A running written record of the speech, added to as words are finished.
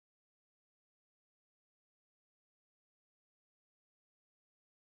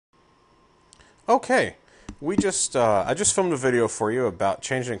Okay, I just filmed a video for you about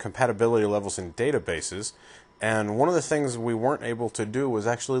changing compatibility levels in databases, and one of the things we weren't able to do was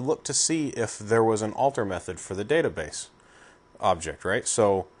actually look to see if there was an alter method for the database object, right?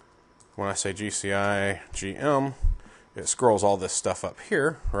 So when I say GCI GM, it scrolls all this stuff up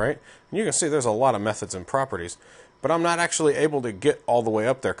here, right? And you can see there's a lot of methods and properties, but I'm not actually able to get all the way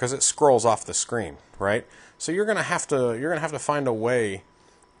up there because it scrolls off the screen, right? So you're gonna have to find a way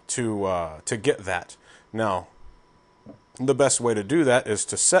to get that. Now, the best way to do that is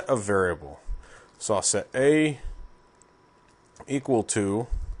to set a variable. So I'll set a equal to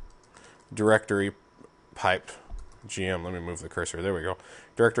directory pipe GM. Let me move the cursor. There we go.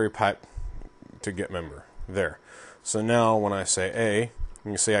 Directory pipe to get member. There. So now when I say a,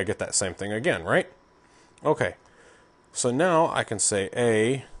 you can see I get that same thing again, right? Okay. So now I can say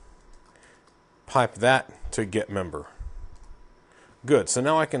a pipe that to get member. Good. So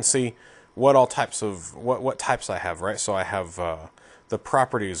now I can see what all types of what types I have, right? So I have the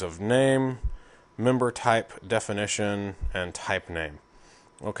properties of name, member type, definition, and type name.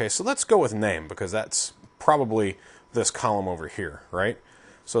 Okay, so let's go with name because that's probably this column over here, right?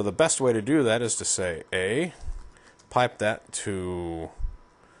 So the best way to do that is to say a pipe that to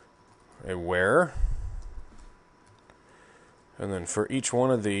a where, and then for each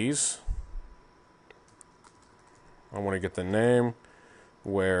one of these I want to get the name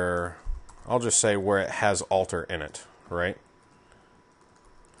where, I'll just say where it has alter in it, right?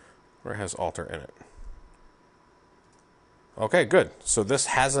 Where it has alter in it. Okay, good. So this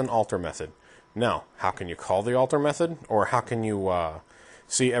has an alter method. Now, how can you call the alter method? Or how can you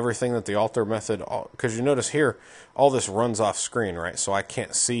see everything that the alter method, because you notice here, all this runs off screen, right? So I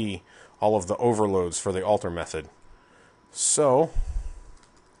can't see all of the overloads for the alter method. So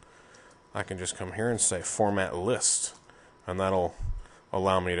I can just come here and say format list, and that'll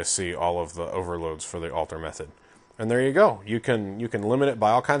allow me to see all of the overloads for the alter method. And there you go. You can limit it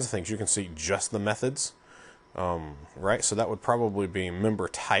by all kinds of things. You can see just the methods, right? So that would probably be member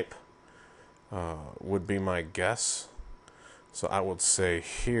type, would be my guess. So I would say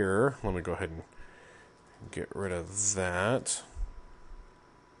here, let me go ahead and get rid of that.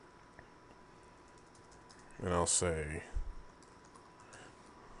 And I'll say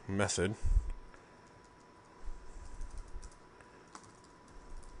method.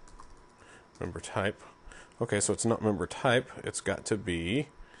 Member type. Okay, so it's not member type. It's got to be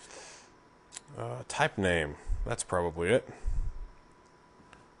type name. That's probably it.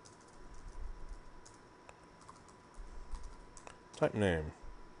 Type name.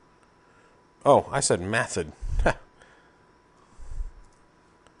 Oh, I said method.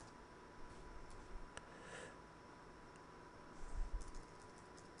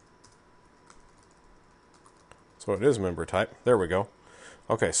 So it is member type. There we go.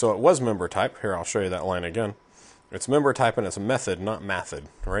 Okay, so it was member type. Here, I'll show you that line again. It's member type and it's a method, not method,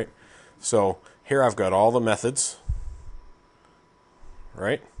 right? So here I've got all the methods,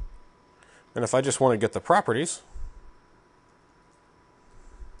 right? And if I just want to get the properties,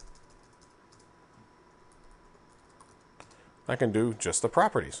 I can do just the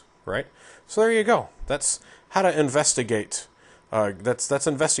properties, right? So there you go. That's how to investigate. That's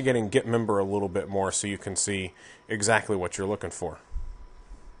investigating get member a little bit more so you can see exactly what you're looking for.